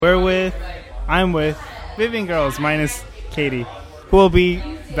I'm with Vivian Girls minus Katie, who will be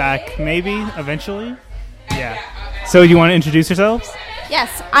back maybe eventually. Yeah. So you want to introduce yourselves?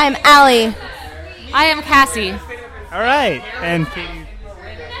 Yes, I'm Allie. I am Cassie. All right. And Katie.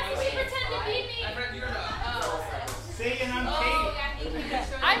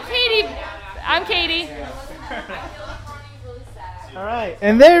 I'm Katie. All right.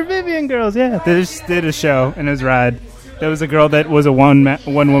 And they're Vivian Girls. Yeah. They just did a show and it was rad. There was a girl that was a one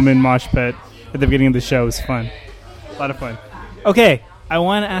woman mosh pit at the beginning of the show. It was fun. A lot of fun. Okay. I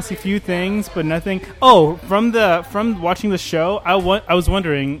want to ask a few things, but nothing. Oh, from watching the show, I was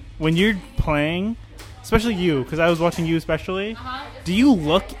wondering, when you're playing, especially you, because I was watching you especially, do you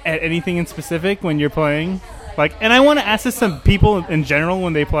look at anything in specific when you're playing? And I want to ask this to people in general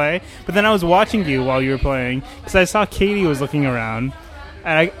when they play, but then I was watching you while you were playing, because I saw Katie was looking around,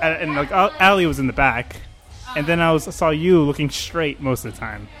 and Allie was in the back, and then I saw you looking straight most of the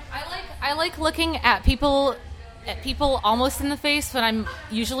time. I like looking at people almost in the face when I'm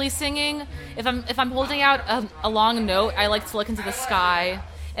usually singing. If I'm holding out a long note, I like to look into the sky.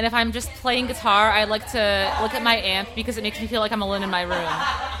 And if I'm just playing guitar, I like to look at my amp because it makes me feel like I'm alone in my room.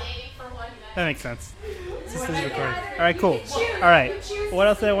 That makes sense. This is recording. All right, cool. All right. What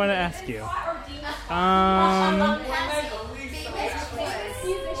else did I want to ask you?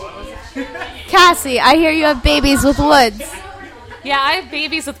 Cassie, I hear you have babies with Woods. Yeah, I have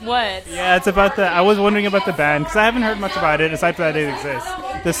babies with Woods. Yeah, it's about I was wondering about the band because I haven't heard much about it aside from that it exists.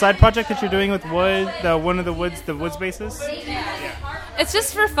 The side project that you're doing with Wood, the Woods bassist. Yeah. It's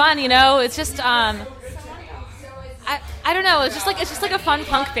just for fun, you know. It's just I don't know. It's just like a fun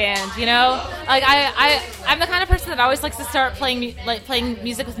punk band, you know. Like I'm the kind of person that always likes to start playing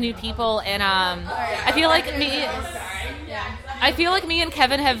music with new people, and I feel like me and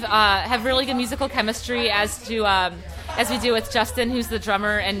Kevin have really good musical chemistry as we do with Justin, who's the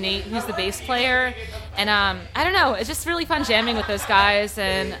drummer, and Nate, who's the bass player. And I don't know, it's just really fun jamming with those guys,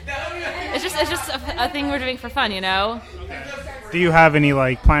 and it's just a thing we're doing for fun, you know. Do you have any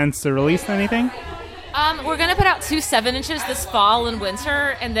plans to release anything? We're gonna put out 2 7-inches this fall and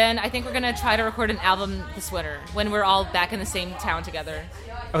winter, and then I think we're gonna try to record an album this winter when we're all back in the same town together.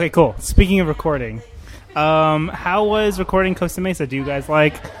 Okay, cool. Speaking of recording, how was recording Costa Mesa? Do you guys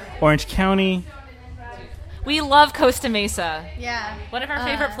like Orange County? We love Costa Mesa. Yeah. One of our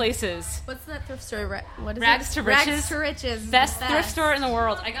favorite places. What's that thrift store? What is Rags it? to Riches. Rags to Riches. Best thrift store in the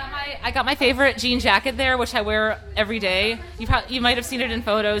world. I got my favorite jean jacket there, which I wear every day. You might have seen it in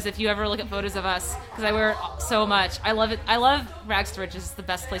photos if you ever look at photos of us, because I wear it so much. I love it. I love Rags to Riches. It's the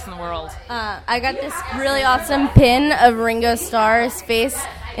best place in the world. I got this really awesome pin of Ringo Starr's face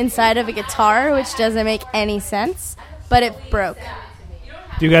inside of a guitar, which doesn't make any sense, but it broke.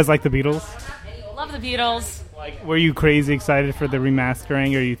 Do you guys like the Beatles? Love the Beatles. Were you crazy excited for the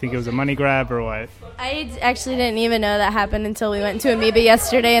remastering, or you think it was a money grab, or what? I actually didn't even know that happened until we went to Amoeba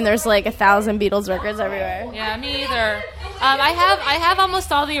yesterday, and there's 1,000 Beatles records everywhere. Yeah, me either. I have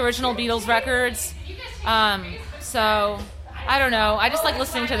almost all the original Beatles records, so I don't know. I just like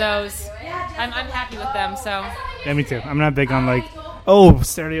listening to those. I'm happy with them. So. Yeah, me too. I'm not big on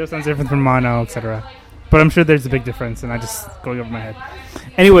stereo sounds different from mono, etc. But I'm sure there's a big difference, and I just going over my head.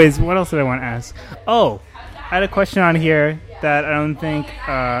 Anyways, what else did I want to ask? Oh, I had a question on here that I don't think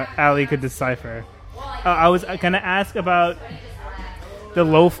Allie could decipher. I was going to ask about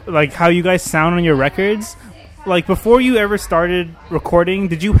the how you guys sound on your records. Before you ever started recording,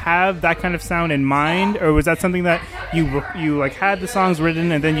 did you have that kind of sound in mind, or was that something that you had the songs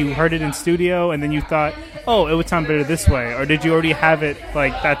written and then you heard it in studio and then you thought, oh, it would sound better this way, or did you already have it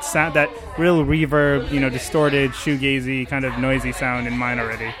that sound, that real reverb, distorted, shoegazy kind of noisy sound in mind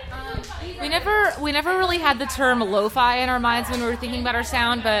already? We never really had the term lo-fi in our minds when we were thinking about our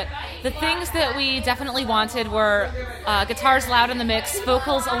sound, but the things that we definitely wanted were guitars loud in the mix,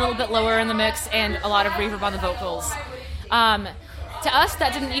 vocals a little bit lower in the mix, and a lot of reverb on the vocals. To us,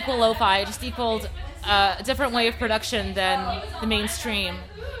 that didn't equal lo-fi; it just equaled a different way of production than the mainstream.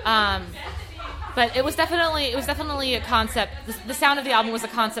 But it was definitely a concept. The sound of the album was a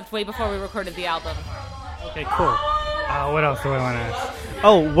concept way before we recorded the album. Okay, cool. What else do I want to ask?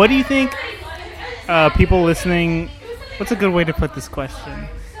 Oh, what do you think people listening... What's a good way to put this question?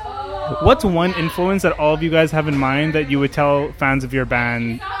 What's one influence that all of you guys have in mind that you would tell fans of your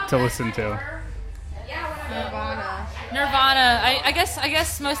band to listen to? Nirvana. I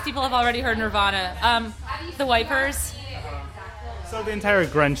guess most people have already heard Nirvana. The Wipers. So the entire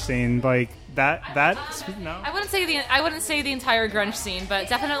grunge scene, that no. I wouldn't say the entire grunge scene, but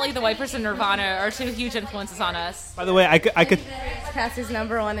definitely the Wipers and Nirvana are 2 huge influences on us. By the way, I could. Cassie's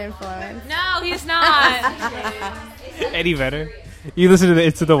number one influence. No, he's not. Eddie Vedder. You listen to the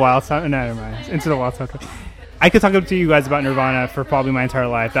Into the Wild sound. No, never mind. Into the Wild soundtrack. I could talk to you guys about Nirvana for probably my entire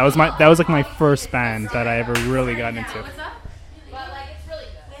life. That was like my first band that I ever really got into. We have to get up really early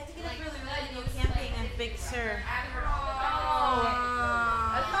to go camping on Big Sur.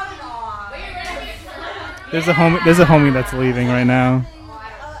 There's a homie that's leaving right now.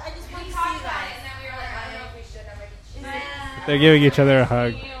 I just want to see that. They're giving each other a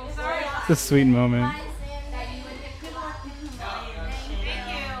hug. It's a sweet moment.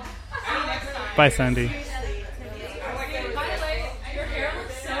 Bye, Sandy.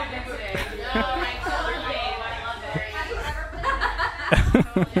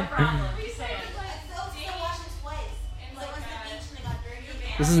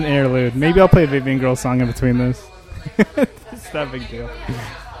 This is an interlude. Maybe I'll play a Vivian Girls song in between this. It's not a big deal.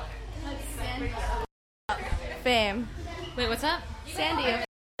 Fame. Wait, what's up? Sandy.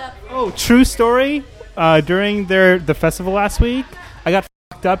 Oh, true story. During the festival last week, I got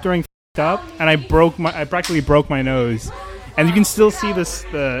fucked up during up, and I practically broke my nose, and you can still see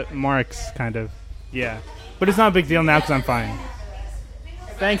the marks, kind of. Yeah, but it's not a big deal now because I'm fine.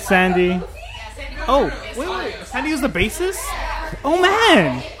 Thanks, Sandy. Oh, wait, Sandy was the bassist? Oh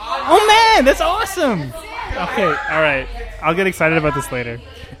man, that's awesome. Okay, all right, I'll get excited about this later.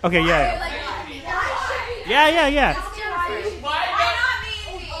 Okay, yeah.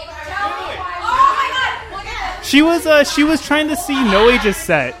 She was trying to see No Age's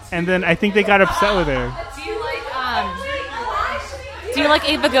set, and then I think they got upset with her. Do you like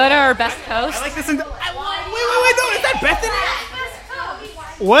Ava Goda or Best Coast? I like this. Wait, no, is that Bethany?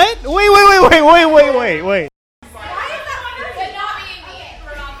 What? Wait.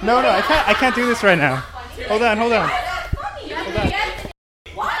 No, I can't do this right now. Hold on.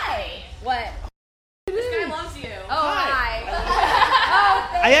 Why? What? This guy loves you. Oh, hi.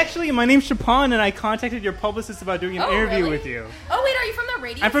 My name's Shapan, and I contacted your publicist about doing an interview with you. Oh, wait, are you from the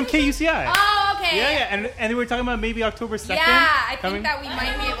radio? I'm from KUCI. Oh, okay. Yeah, and we were talking about maybe October 2nd. Yeah, I think that we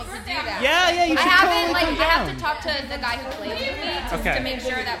might be able to do that. Yeah, you should totally come I have down. to talk to the guy who plays with me to make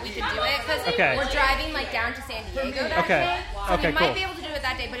sure that we can do it, because we're driving down to San Diego that day. So we might be able to do it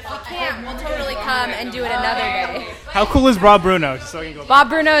that day, but if we can't, we'll totally come and do it another day. How cool is Bob Bruno? Just so I can go. Bob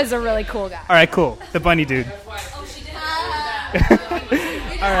Bruno is a really cool guy. All right, cool. The bunny dude.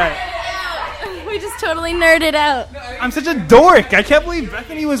 All right. We just totally nerded out. I'm such a dork. I can't believe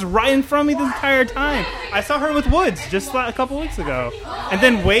Bethany was right in front of me this entire time. I saw her with Woods just a couple weeks ago. And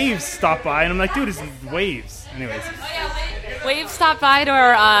then Waves stopped by, and I'm like, dude, this is Waves. Anyways. Waves stopped by to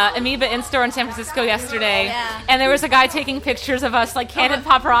our Amoeba in-store in San Francisco yesterday. Yeah. And there was a guy taking pictures of us, like candid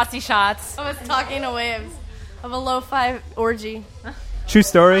paparazzi shots. I was talking to Waves of a lo-fi orgy. True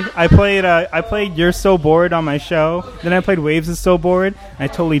story. I played You're So Bored on my show. Then I played Waves is So Bored. And I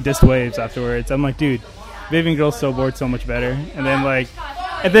totally dissed Waves afterwards. I'm like, dude, Vivian Girls So Bored so much better. And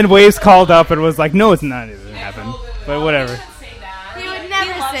then Waves called up and was like, no, it's not. It didn't happen. But whatever. He would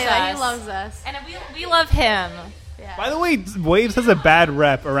never say that. He loves us. And we love him. Yeah. By the way, Waves has a bad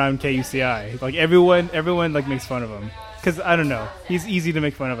rep around KUCI. Like everyone like makes fun of him. Because I don't know, he's easy to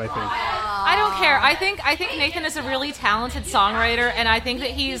make fun of. I think. I don't care. I think Nathan is a really talented songwriter, and I think that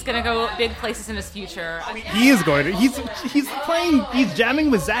he's going to go big places in his future. He is going to. He's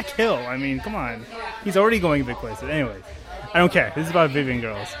jamming with Zach Hill. I mean, come on, he's already going big places. Anyway, I don't care. This is about Vivian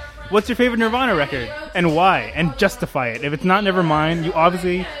Girls. What's your favorite Nirvana record and why? And justify it. If it's not Nevermind, you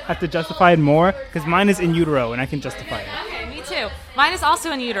obviously have to justify it more because mine is In Utero, and I can justify it. Okay, me too. Mine is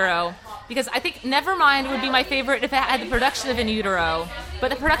also In Utero. Because I think Nevermind would be my favorite if it had the production of In Utero. But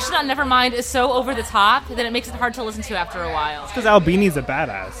the production on Nevermind is so over the top that it makes it hard to listen to after a while. It's because Albini's a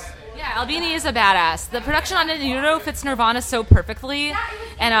badass. Yeah, Albini is a badass. The production on In Utero fits Nirvana so perfectly.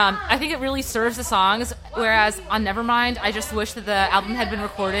 And I think it really serves the songs. Whereas on Nevermind, I just wish that the album had been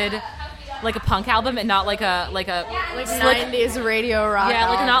recorded like a punk album and not like a slick 90s radio rock. Yeah,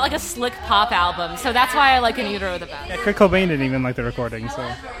 like not like a slick pop album. So that's why I like In Utero the best. Yeah, Kurt Cobain didn't even like the recording, so.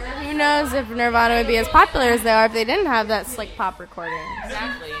 Who knows if Nirvana would be as popular as they are if they didn't have that slick pop recording.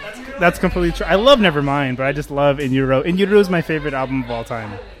 Exactly. That's completely true. I love Nevermind, but I just love In Utero. In Utero is my favorite album of all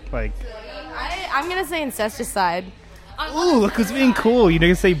time. Like, I'm gonna say Incesticide. ooh, look who's being cool. You're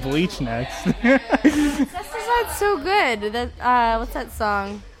gonna say Bleach next. Incesticide's so good. That what's that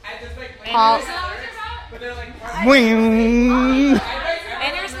song? Paul. Wing.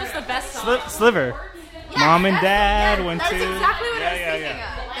 Aneurysm is the best song. Sliver. Yeah, Mom and Dad went that's to. exactly what I was Yeah. thinking of.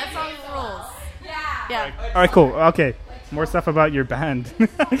 That song rules. Yeah. All right, cool. Okay, more stuff about your band.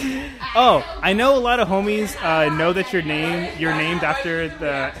 Oh, I know a lot of homies know that you're named after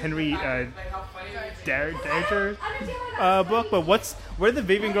the Henry Derringer book. But what are the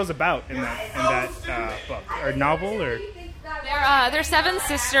Vivian Girls about in that book or novel or? They're 7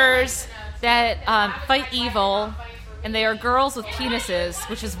 sisters that fight evil, and they are girls with penises,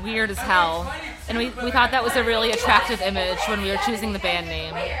 which is weird as hell. And we thought that was a really attractive image when we were choosing the band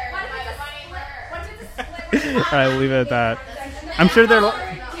name. All right, we'll leave it at that. I'm sure they're...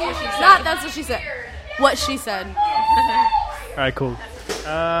 That's what she said. What she said. All right, cool.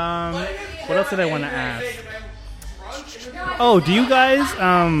 What else did I want to ask? Oh, do you guys...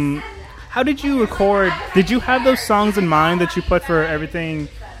 how did you record? Did you have those songs in mind that you put for Everything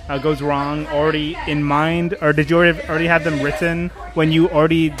Goes Wrong already in mind? Or did you already have them written when you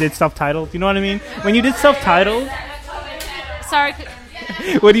already did self-titled? You know what I mean? When you did self-titled... Sorry.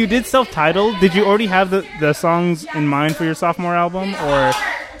 When you did self-titled, did you already have the songs in mind for your sophomore album? Or,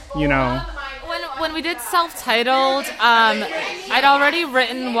 you know... When we did self-titled, I'd already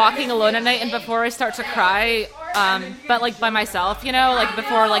written Walking Alone at Night and Before I Start to Cry, but like by myself, you know, like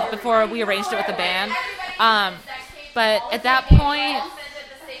before we arranged it with the band. But at that point,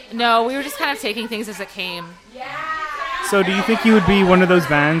 no, we were just kind of taking things as it came. So do you think you would be one of those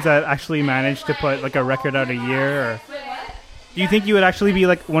bands that actually managed to put like a record out a year? Or do you think you would actually be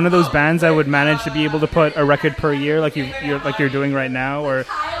like one of those bands that would manage to be able to put a record per year like you're doing right now? Or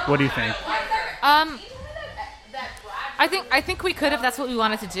what do you think? I think we could if that's what we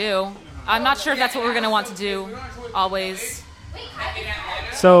wanted to do. I'm not sure if that's what we're going to want to do always.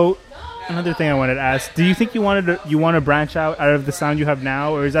 So, another thing I wanted to ask: do you think you want to branch out of the sound you have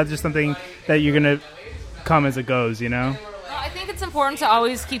now, or is that just something that you're going to come as it goes? You know. Well, I think it's important to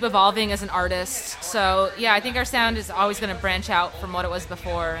always keep evolving as an artist. So yeah, I think our sound is always going to branch out from what it was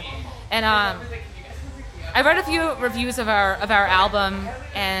before. And I read a few reviews of our album,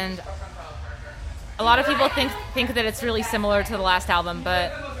 and a lot of people think that it's really similar to the last album,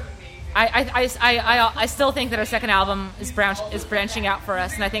 but I still think that our second album is branching out for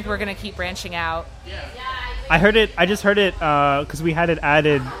us, and I think we're going to keep branching out. I just heard it because we had it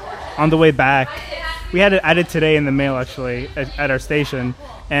added on the way back. We had it added today in the mail, actually, at our station,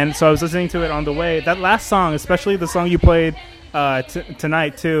 and so I was listening to it on the way. That last song, especially the song you played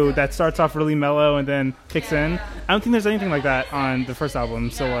tonight too, that starts off really mellow and then kicks in. I don't think there's anything like that on the first album.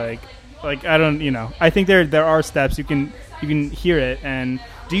 So like I don't, you know, I think there are steps you can hear it. And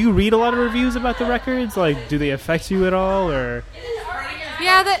do you read a lot of reviews about the records? Like, do they affect you at all? Or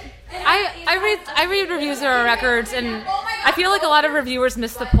yeah, I read reviews of our records, and I feel like a lot of reviewers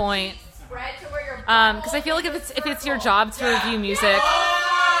miss the point. Because I feel like if it's your job to review music.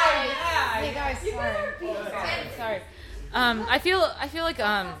 Hey guys, sorry. I feel like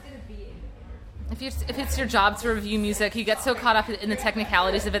if it's your job to review music, you get so caught up in the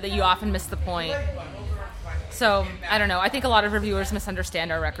technicalities of it that you often miss the point. So I don't know. I think a lot of reviewers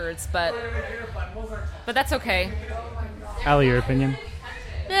misunderstand our records, but that's okay. Allie, your opinion?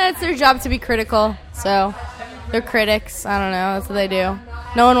 Yeah, it's their job to be critical. So they're critics. I don't know. That's what they do.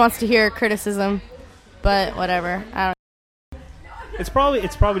 No one wants to hear criticism, but whatever. I don't. It's probably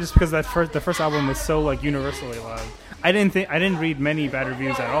just because the first album was so like universally loved. I didn't read many bad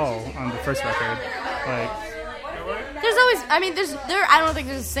reviews at all on the first record. Like, there's always, I don't think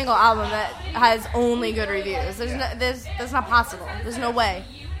there's a single album that has only good reviews. That's not possible. There's no way.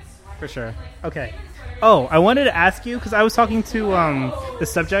 For sure. Okay. Oh, I wanted to ask you because I was talking to the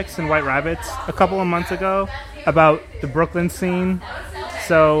Subjects and White Rabbits a couple of months ago about the Brooklyn scene.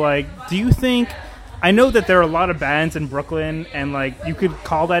 So, like, do you think? I know that there are a lot of bands in Brooklyn, and like you could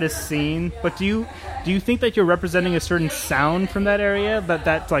call that a scene. But do you think that you're representing a certain sound from that area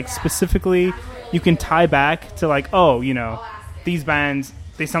that like specifically you can tie back to like, oh, you know, these bands,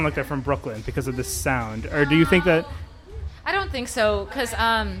 they sound like they're from Brooklyn because of this sound? Or do you think that? I don't think so, because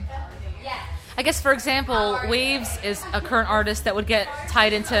I guess, for example, Waves is a current artist that would get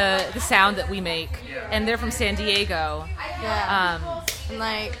tied into the sound that we make, and they're from San Diego. Yeah. And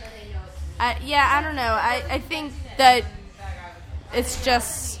like. I don't know. I think that it's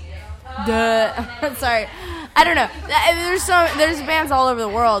just sorry. I don't know. There's bands all over the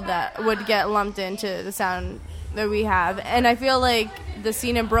world that would get lumped into the sound that we have, and I feel like the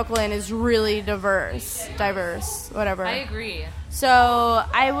scene in Brooklyn is really diverse, whatever. I agree. So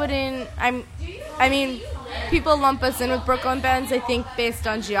I mean, people lump us in with Brooklyn bands, I think, based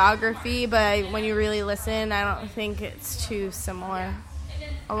on geography, but when you really listen, I don't think it's too similar.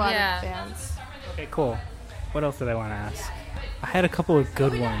 A lot of bands. Okay, cool. What else did I want to ask? I had a couple of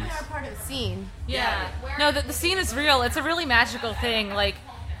good ones. We're part of the scene. Yeah. No, the scene is real. It's a really magical thing. Like,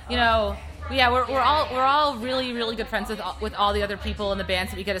 you know, we're all really, really good friends with all the other people in the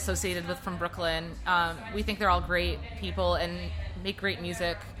bands that we get associated with from Brooklyn. We think they're all great people and make great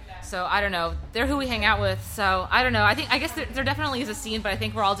music. So I don't know. They're who we hang out with. So I don't know. I guess there definitely is a scene, but I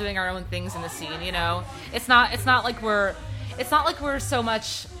think we're all doing our own things in the scene. You know, it's not like we're it's not like we're so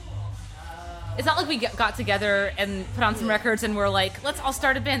much. It's not like we got together and put on some records and we're like, let's all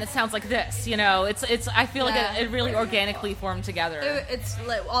start a band that sounds like this. You know, it's. I feel like it really organically formed together. It's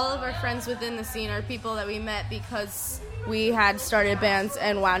like all of our friends within the scene are people that we met because we had started bands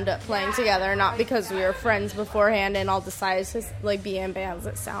and wound up playing together, not because we were friends beforehand and all decided to like be in bands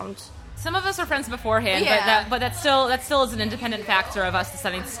that sound. Some of us are friends beforehand, but that still is an independent factor of us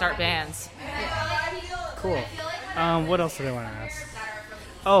deciding to start bands. Cool. What else did I want to ask?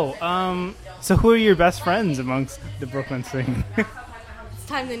 Oh, so who are your best friends amongst the Brooklyn scene? It's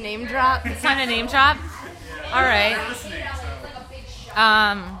time to name drop. It's time to name drop. All right.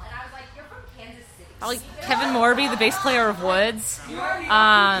 Probably Kevin Morby, the bass player of Woods.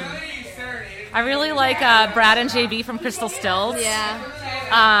 I really like Brad and JB from Crystal Stills.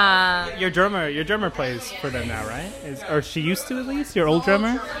 Yeah. Your drummer plays for them now, right? Or she used to at least. Your old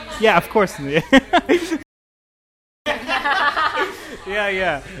drummer? Yeah, of course.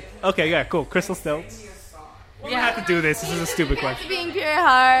 Yeah. Okay, yeah, cool. Crystal Stilts. We don't have to do this. This is a stupid question. Being pure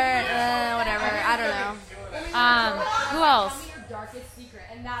heart, whatever. I don't know. Who else?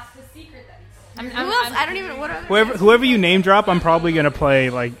 Who else? I don't even. What are Whoever you name drop, I'm probably gonna play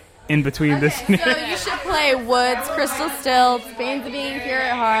like in between this. So you should play Woods, Crystal Stilts, Pains of Being Pure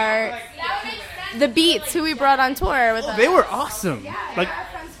at Heart, the Beats, who we brought on tour with us. They were awesome. Like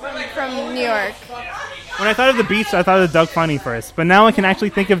from New York. When I thought of the Beats, I thought of Doug Funny first, but now I can actually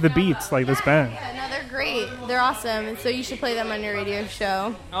think of the Beats, like this band. Yeah, no, they're great. They're awesome, and so you should play them on your radio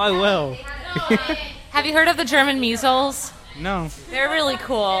show. Oh, I will. Have you heard of the German Measles? No. They're really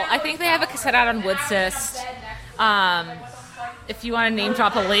cool. I think they have a cassette out on Woodcyst. If you want to name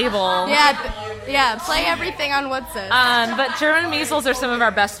drop a label. Yeah, play everything on Woodcyst. But German Measles are some of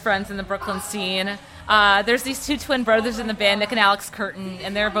our best friends in the Brooklyn scene. There's these two twin brothers in the band, Nick and Alex Curtin,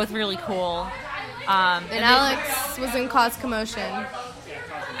 and they're both really cool. And Alex was in Cause Commotion.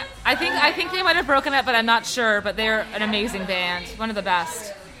 I think they might have broken up, but I'm not sure. But they're an amazing band, one of the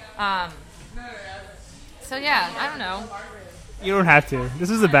best. So yeah, I don't know. You don't have to. This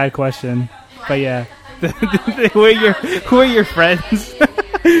is a bad question, but yeah. who are your friends?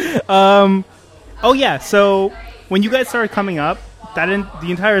 Oh yeah. So when you guys started coming up, the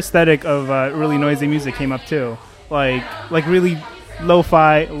entire aesthetic of really noisy music came up too, like really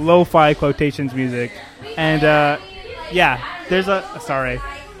lo-fi quotations music, and there's a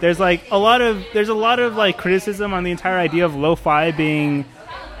lot of like criticism on the entire idea of lo-fi being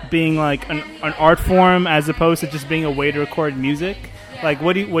like an art form as opposed to just being a way to record music. Like,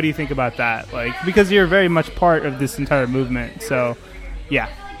 what do you think about that? Like, because you're very much part of this entire movement, so yeah.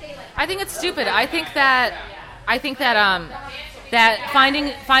 I think it's stupid. I think that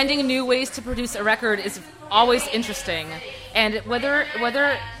finding new ways to produce a record is always interesting, and whether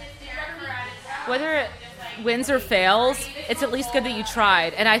it wins or fails, it's at least good that you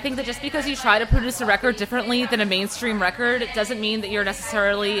tried. And I think that just because you try to produce a record differently than a mainstream record, it doesn't mean that you're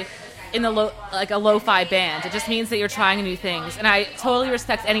necessarily in a lo-fi band. It just means that you're trying new things, and I totally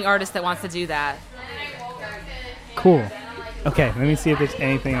respect any artist that wants to do that. Cool. Okay, let me see if there's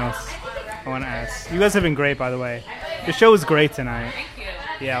anything else I want to ask. You guys have been great, by the way. The show was great tonight. Thank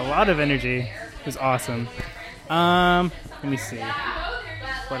you. Yeah, a lot of energy. It was awesome. Let me see.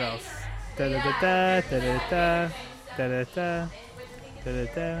 What else? Da da da da da da da da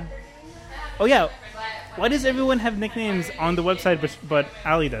da. Oh yeah. Why does everyone have nicknames on the website, but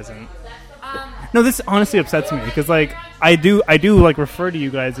Ali doesn't? No, this honestly upsets me because like I do like refer to you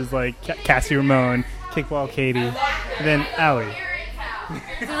guys as like Cassie Ramone, Kickball Katie, and then Ali.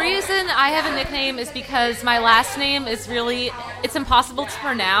 The reason I have a nickname is because my last name is it's impossible to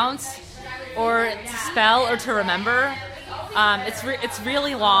pronounce or to spell or to remember. It's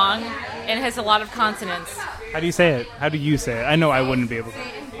really long and it has a lot of consonants. How do you say it? How do you say it? I know I wouldn't be able to.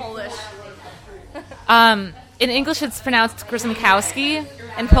 In Polish. In English, it's pronounced Grzymkowski.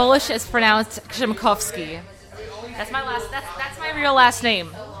 In Polish, it's pronounced Grzymkowski. That's my real last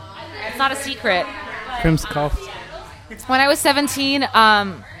name. It's not a secret. Grzymkowski. When I was 17,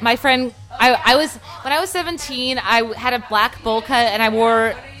 my friend, when I was 17, I had a black bowl cut and I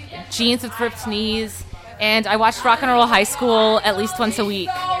wore jeans with ripped knees, and I watched Rock and Roll High School at least once a week.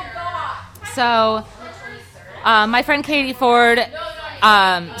 So, my friend Katie Ford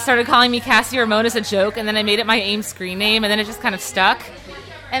started calling me Cassie Ramone as a joke, and then I made it my AIM screen name, and then it just kind of stuck.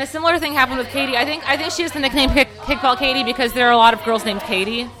 And a similar thing happened with Katie. I think she has the nickname Kickball Katie because there are a lot of girls named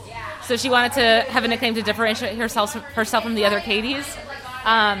Katie. So she wanted to have a nickname to differentiate herself from the other Katies.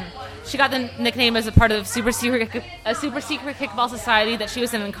 She got the nickname as a part of a super secret kickball society that she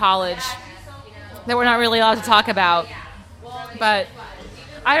was in college that we're not really allowed to talk about. But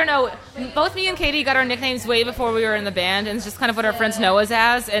I don't know. Both me and Katie got our nicknames way before we were in the band, and it's just kind of what our friends know us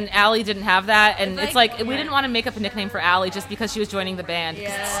as. And Allie didn't have that, and it's like we didn't want to make up a nickname for Allie just because she was joining the band.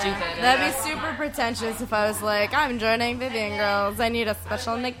 Because it's stupid. That'd be super pretentious if I was like, I'm joining Vivian Girls. I need a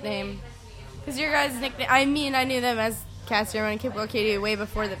special nickname. Because your guys' nickname, I knew them as Cassie, Roman, and Kipwell Katie way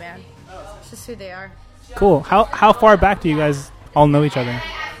before the band. It's just who they are. Cool. How far back do you guys all know each other?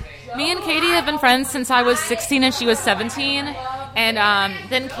 Me and Katie have been friends since I was 16 and she was 17. And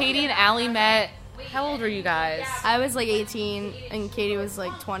then Katie and Allie met. How old were you guys? I was like 18 and Katie was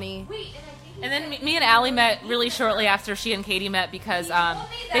like 20. And then me and Allie met really shortly after she and Katie met because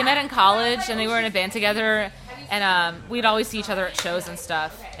they met in college and they were in a band together. And we'd always see each other at shows and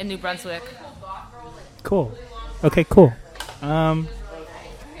stuff in New Brunswick. Cool. Okay, cool.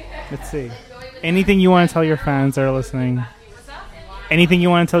 Let's see. Anything you want to tell your fans that are listening? Anything you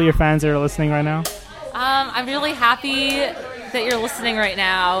want to tell your fans that are listening right now? I'm really happy that you're listening right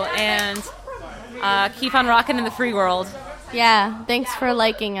now, and keep on rocking in the free world. Yeah, thanks for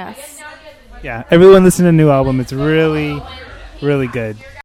liking us. Yeah, everyone listen to the new album. It's really, really good.